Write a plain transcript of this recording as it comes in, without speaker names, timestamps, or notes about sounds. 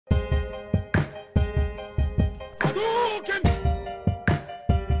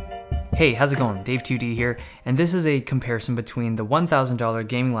Hey, how's it going? Dave 2D here, and this is a comparison between the $1,000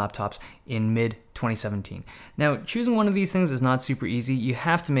 gaming laptops in mid-2017. Now, choosing one of these things is not super easy. You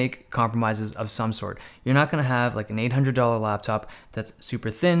have to make compromises of some sort. You're not gonna have like an $800 laptop that's super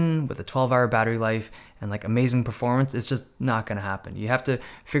thin with a 12-hour battery life and like amazing performance. It's just not gonna happen. You have to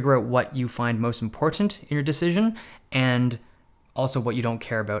figure out what you find most important in your decision and also what you don't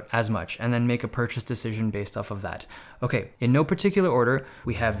care about as much, and then make a purchase decision based off of that. Okay, in no particular order,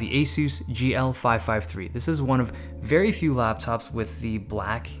 we have the Asus GL553. This is one of very few laptops with the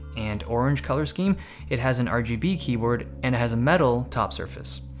black and orange color scheme. It has an RGB keyboard and it has a metal top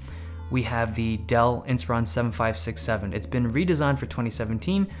surface. We have the Dell Inspiron 7567. It's been redesigned for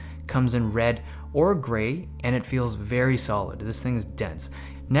 2017, comes in red or gray, and it feels very solid. This thing is dense.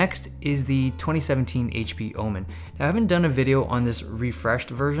 Next is the 2017 HP Omen. Now, I haven't done a video on this refreshed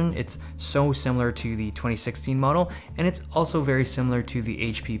version. It's so similar to the 2016 model, and it's also very similar to the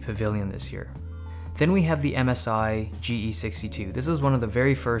HP Pavilion this year. Then we have the MSI GE62. This is one of the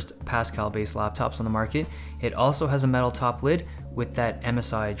very first Pascal-based laptops on the market. It also has a metal top lid with that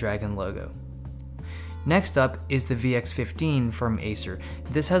MSI Dragon logo. Next up is the VX15 from Acer.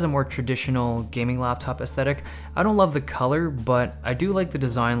 This has a more traditional gaming laptop aesthetic. I don't love the color, but I do like the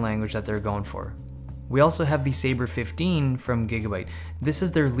design language that they're going for. We also have the Sabre 15 from Gigabyte. This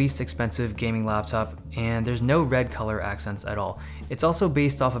is their least expensive gaming laptop, and there's no red color accents at all. It's also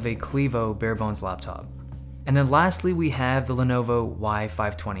based off of a Clevo bare bones laptop. And then lastly, we have the Lenovo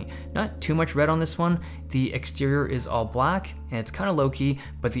Y520. Not too much red on this one. The exterior is all black and it's kind of low key,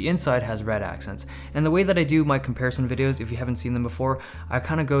 but the inside has red accents. And the way that I do my comparison videos, if you haven't seen them before, I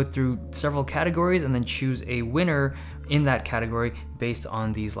kind of go through several categories and then choose a winner in that category based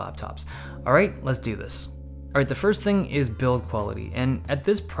on these laptops. All right, let's do this. All right, the first thing is build quality, and at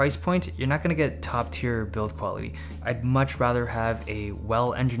this price point, you're not gonna get top tier build quality. I'd much rather have a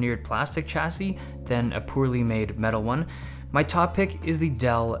well-engineered plastic chassis than a poorly made metal one. My top pick is the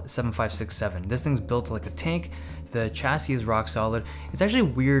Dell 7567. This thing's built like a tank. The chassis is rock solid. It's actually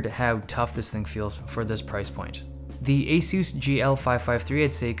weird how tough this thing feels for this price point. The Asus GL553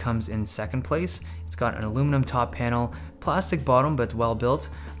 I'd say comes in second place. It's got an aluminum top panel, plastic bottom, but it's well built.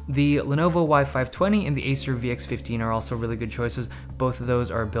 The Lenovo Y520 and the Acer VX15 are also really good choices. Both of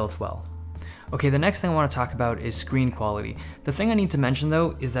those are built well. Okay, the next thing I want to talk about is screen quality. The thing I need to mention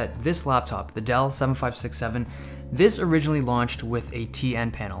though is that this laptop, the Dell 7567, this originally launched with a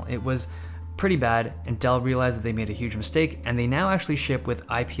TN panel. It was pretty bad, and Dell realized that they made a huge mistake, and they now actually ship with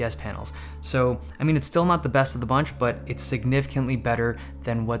IPS panels. So, I mean, it's still not the best of the bunch, but it's significantly better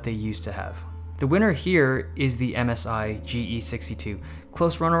than what they used to have. The winner here is the MSI GE62.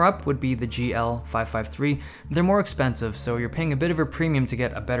 Close runner-up would be the GL553. They're more expensive, so you're paying a bit of a premium to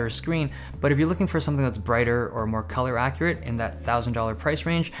get a better screen, but if you're looking for something that's brighter or more color accurate in that $1,000 price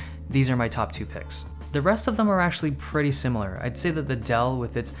range, these are my top two picks. The rest of them are actually pretty similar. I'd say that the Dell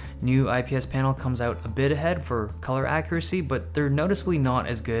with its new IPS panel comes out a bit ahead for color accuracy, but they're noticeably not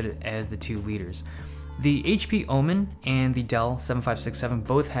as good as the two leaders. The HP Omen and the Dell 7567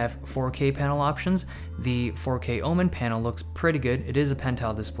 both have 4K panel options. The 4K Omen panel looks pretty good. It is a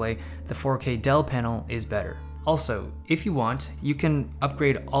pen-tile display. The 4K Dell panel is better. Also, if you want, you can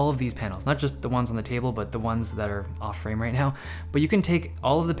upgrade all of these panels, not just the ones on the table, but the ones that are off frame right now. But you can take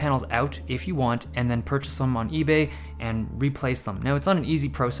all of the panels out if you want, and then purchase them on eBay and replace them. Now, it's not an easy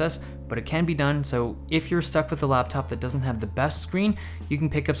process, but it can be done. So if you're stuck with a laptop that doesn't have the best screen, you can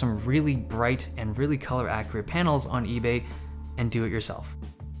pick up some really bright and really color accurate panels on eBay and do it yourself.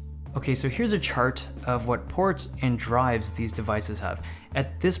 Okay, so here's a chart of what ports and drives these devices have.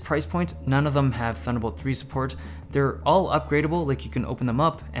 At this price point, none of them have Thunderbolt 3 support. They're all upgradable, like you can open them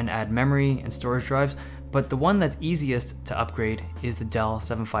up and add memory and storage drives, but the one that's easiest to upgrade is the Dell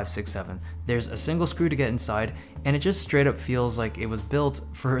 7567. There's a single screw to get inside, and it just straight up feels like it was built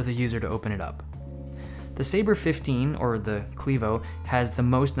for the user to open it up. The Sabre 15, or the Clevo, has the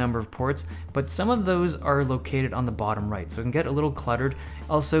most number of ports, but some of those are located on the bottom right, so it can get a little cluttered.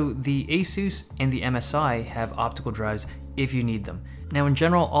 Also, the Asus and the MSI have optical drives if you need them. Now, in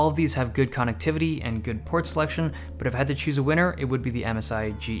general, all of these have good connectivity and good port selection, but if I had to choose a winner, it would be the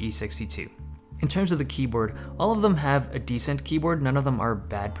MSI GE62. In terms of the keyboard, all of them have a decent keyboard, none of them are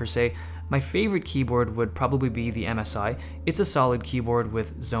bad per se. My favorite keyboard would probably be the MSI. It's a solid keyboard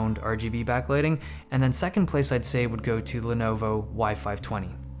with zoned RGB backlighting, and then second place I'd say would go to the Lenovo Y520.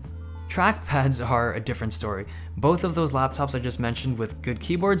 Trackpads are a different story. Both of those laptops I just mentioned with good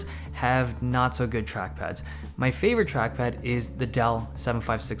keyboards have not so good trackpads. My favorite trackpad is the Dell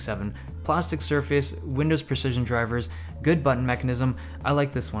 7567. Plastic surface, Windows precision drivers, good button mechanism. I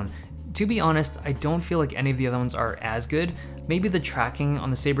like this one. To be honest, I don't feel like any of the other ones are as good. Maybe the tracking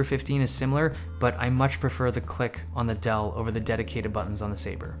on the Sabre 15 is similar, but I much prefer the click on the Dell over the dedicated buttons on the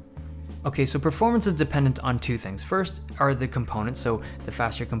Sabre. Okay, so performance is dependent on two things. First are the components, so the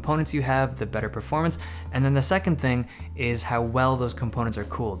faster components you have, the better performance. And then the second thing is how well those components are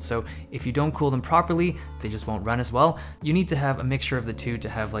cooled. So if you don't cool them properly, they just won't run as well. You need to have a mixture of the two to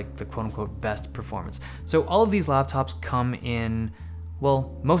have like the quote unquote best performance. So all of these laptops come in,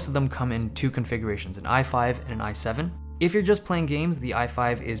 well, most of them come in two configurations, an i5 and an i7. If you're just playing games, the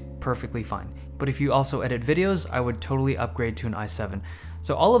i5 is perfectly fine. But if you also edit videos, I would totally upgrade to an i7.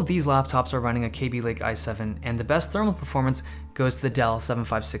 So all of these laptops are running a KB Lake i7, and the best thermal performance goes to the Dell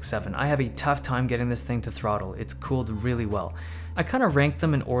 7567. I have a tough time getting this thing to throttle. It's cooled really well. I kind of ranked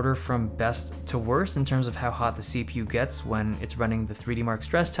them in order from best to worst in terms of how hot the CPU gets when it's running the 3D Mark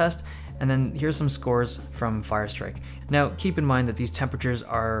stress test, and then here's some scores from Firestrike. Now keep in mind that these temperatures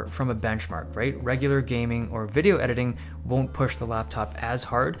are from a benchmark, right? Regular gaming or video editing won't push the laptop as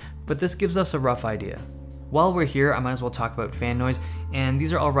hard, but this gives us a rough idea. While we're here, I might as well talk about fan noise, and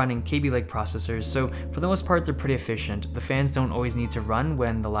these are all running KB Lake processors, so for the most part they're pretty efficient. The fans don't always need to run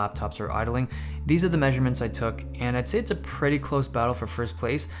when the laptops are idling. These are the measurements I took, and I'd say it's a pretty close battle for first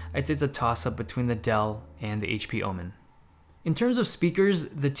place. I'd say it's a toss-up between the Dell and the HP Omen. In terms of speakers,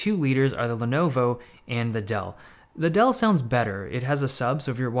 the two leaders are the Lenovo and the Dell. The Dell sounds better. It has a sub,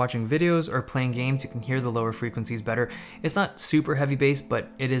 so if you're watching videos or playing games, you can hear the lower frequencies better. It's not super heavy bass, but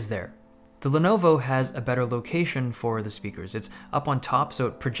it is there. The Lenovo has a better location for the speakers. It's up on top, so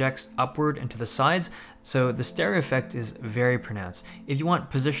it projects upward and to the sides, so the stereo effect is very pronounced. If you want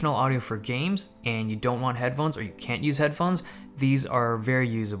positional audio for games and you don't want headphones or you can't use headphones, these are very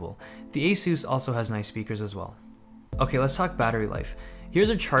usable. The Asus also has nice speakers as well. Okay, let's talk battery life. Here's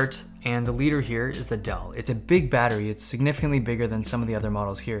a chart, and the leader here is the Dell. It's a big battery. It's significantly bigger than some of the other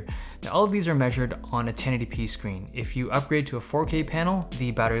models here. Now, all of these are measured on a 1080p screen. If you upgrade to a 4K panel,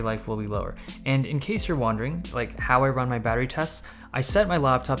 the battery life will be lower. And in case you're wondering, like how I run my battery tests, I set my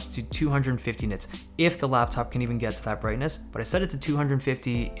laptops to 250 nits, if the laptop can even get to that brightness, but I set it to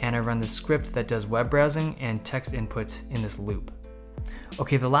 250 and I run the script that does web browsing and text input in this loop.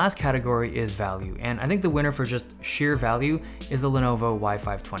 Okay, the last category is value, and I think the winner for just sheer value is the Lenovo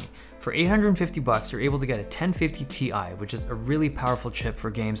Y520. For 850 bucks, you're able to get a 1050 Ti, which is a really powerful chip for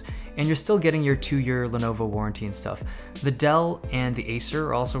games, and you're still getting your 2-year Lenovo warranty and stuff. The Dell and the Acer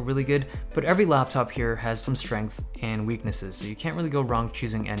are also really good, but every laptop here has some strengths and weaknesses, so you can't really go wrong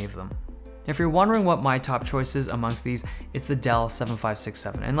choosing any of them. If you're wondering what my top choice is amongst these, it's the Dell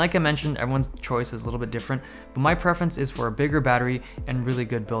 7567. And like I mentioned, everyone's choice is a little bit different, but my preference is for a bigger battery and really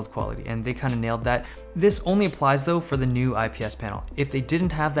good build quality, and they kind of nailed that. This only applies though for the new IPS panel. If they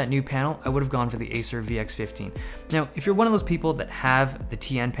didn't have that new panel, I would have gone for the Acer VX15. Now, if you're one of those people that have the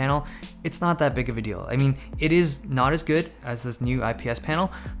TN panel, it's not that big of a deal. I mean, it is not as good as this new IPS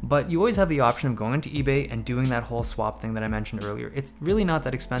panel, but you always have the option of going to eBay and doing that whole swap thing that I mentioned earlier. It's really not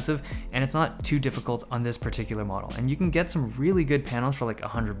that expensive, and it's not too difficult on this particular model, and you can get some really good panels for like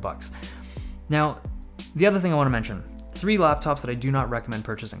 100 bucks. Now, the other thing I want to mention, 3 laptops that I do not recommend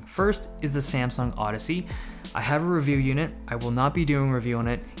purchasing. First is the Samsung Odyssey. I have a review unit. I will not be doing a review on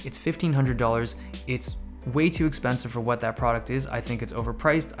it. It's $1,500. It's way too expensive for what that product is. I think it's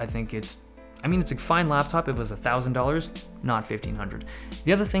overpriced. I mean, it's a fine laptop. If it was $1,000, not $1,500.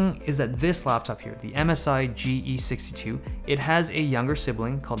 The other thing is that this laptop here, the MSI GE62, it has a younger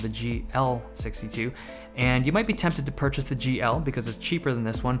sibling called the GL62, and you might be tempted to purchase the GL because it's cheaper than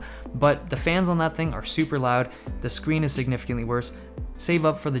this one, but the fans on that thing are super loud. The screen is significantly worse. Save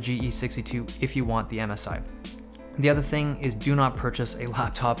up for the GE62 if you want the MSI. The other thing is, do not purchase a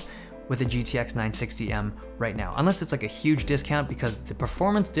laptop with a GTX 960M right now, unless it's like a huge discount, because the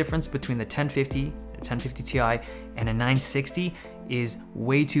performance difference between the 1050 Ti and a 960 is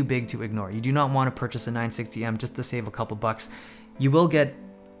way too big to ignore. You do not want to purchase a 960M just to save a couple bucks. You will get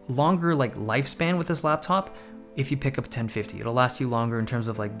longer like lifespan with this laptop if you pick up a 1050. It'll last you longer in terms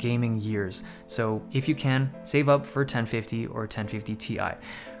of like gaming years. So if you can, save up for a 1050 or a 1050 Ti.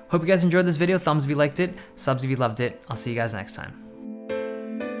 Hope you guys enjoyed this video. Thumbs if you liked it, subs if you loved it. I'll see you guys next time.